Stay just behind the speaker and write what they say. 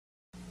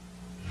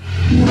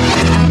Are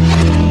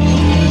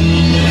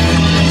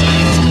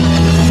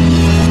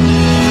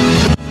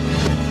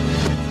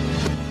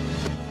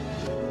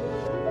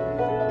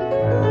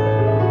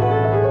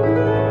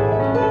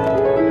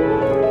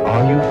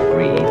you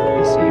free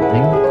this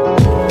evening?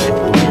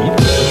 Oui,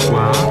 ce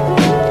soir.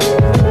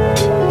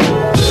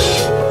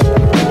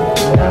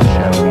 Now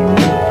shall we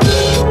meet?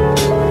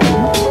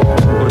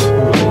 Nous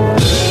retrouverons.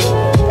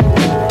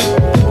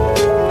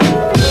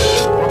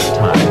 What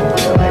time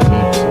shall I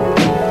meet you?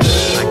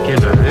 À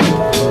quelle heure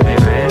vous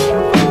verrai-je?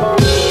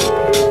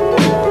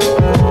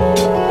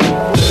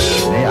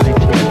 May I take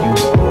you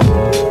home?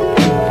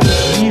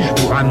 Puis-je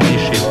vous ramener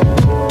chez vous?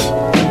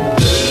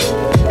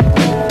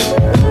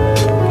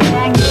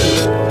 Thank you.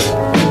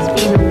 It's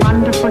been a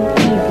wonderful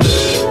evening.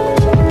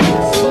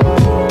 Merci,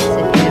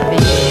 cette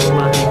merveilleuse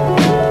soirée.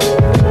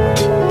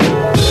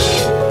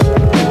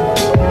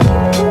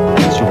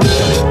 What's your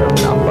telephone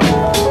number?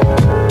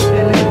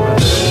 Quel est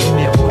votre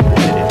numéro de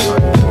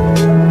téléphone?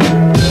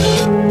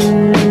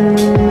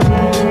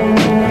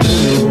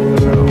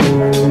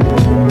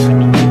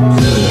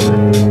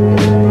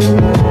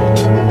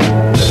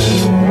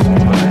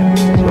 Time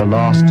is your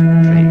last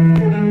train.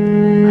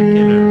 À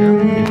quelle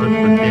heure est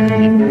votre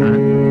dernier train?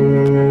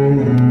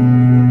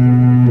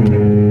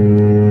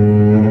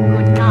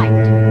 Good night.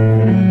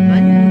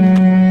 Bonne nuit.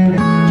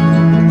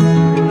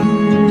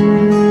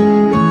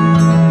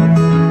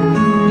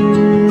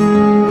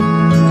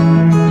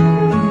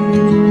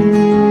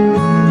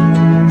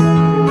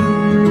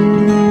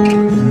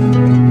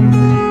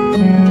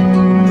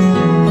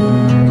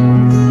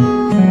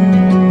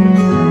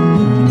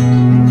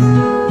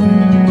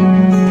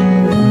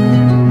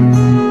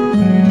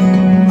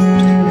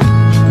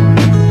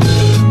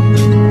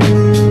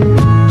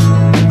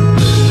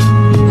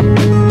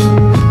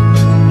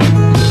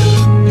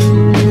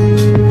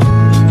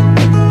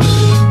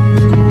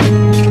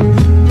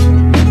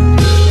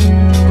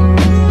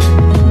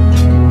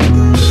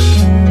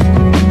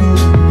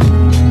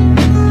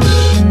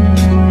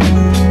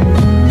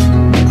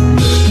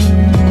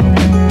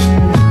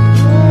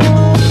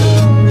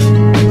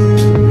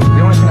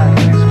 The only thing I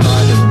can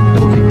describe as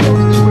filthy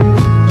close to it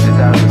is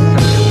as a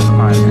sexual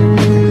climax,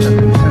 except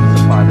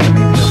intensified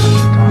maybe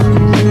 100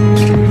 times.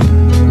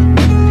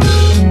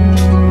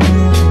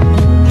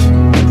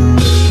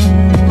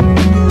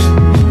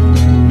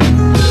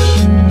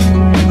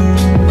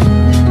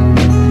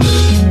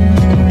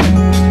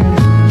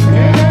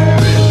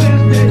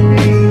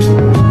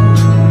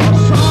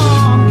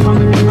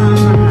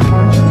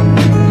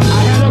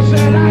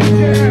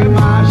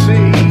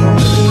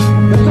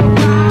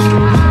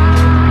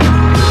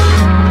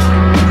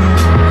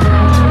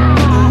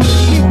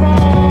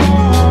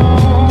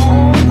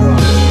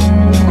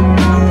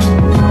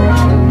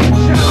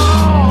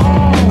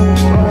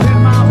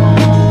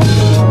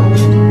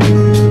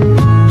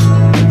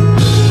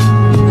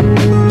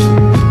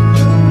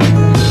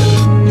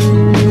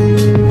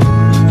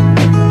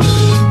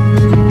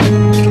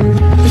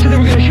 They said they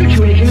were going to shoot you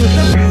when you came to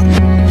supper.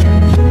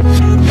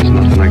 There's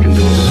nothing I can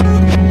do about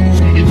it.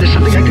 Is there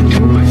something I can do?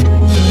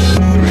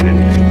 There ain't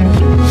anything.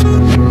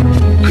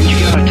 Couldn't you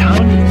get out of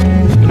town?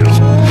 No.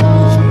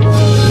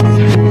 I'm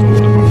through with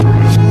all the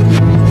runaround.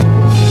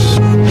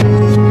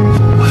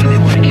 Why do they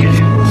want to kill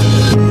you?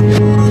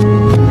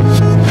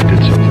 I did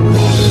something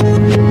wrong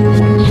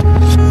once.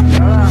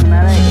 Hold on,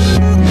 Mary.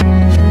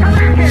 Come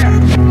back here!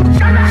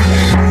 Come back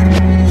here!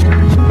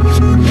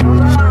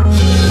 Hold on.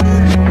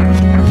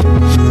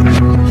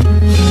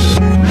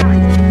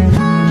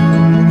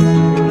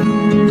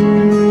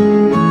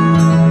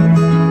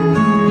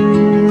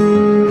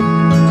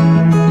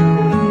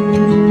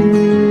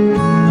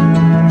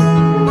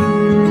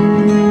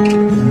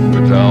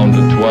 We're down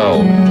to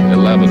 12,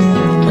 11,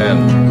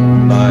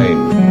 10,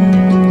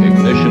 9.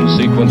 Ignition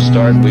sequence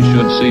start. We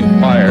should see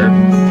fire.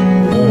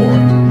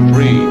 4,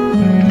 3,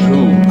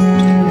 2,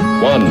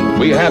 1.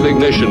 We have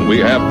ignition. We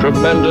have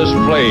tremendous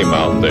flame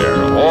out there.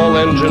 All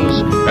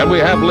engines, and we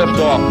have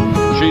liftoff.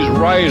 She's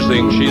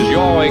rising. She's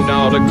yawing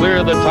now to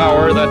clear the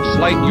tower. That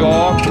slight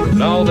yaw.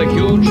 Now the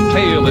huge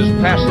tail is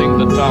passing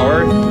the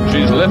tower.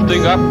 She's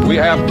lifting up. We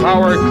have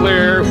tower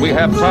clear. We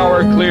have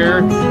tower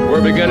clear.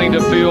 We're beginning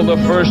to feel the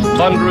first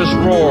thunderous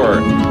roar.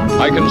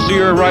 I can see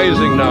her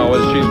rising now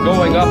as she's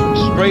going up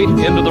straight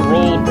into the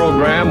roll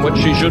program, which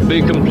she should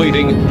be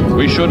completing.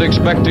 We should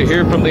expect to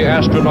hear from the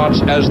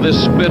astronauts as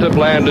this spit of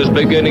land is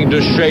beginning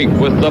to shake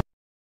with the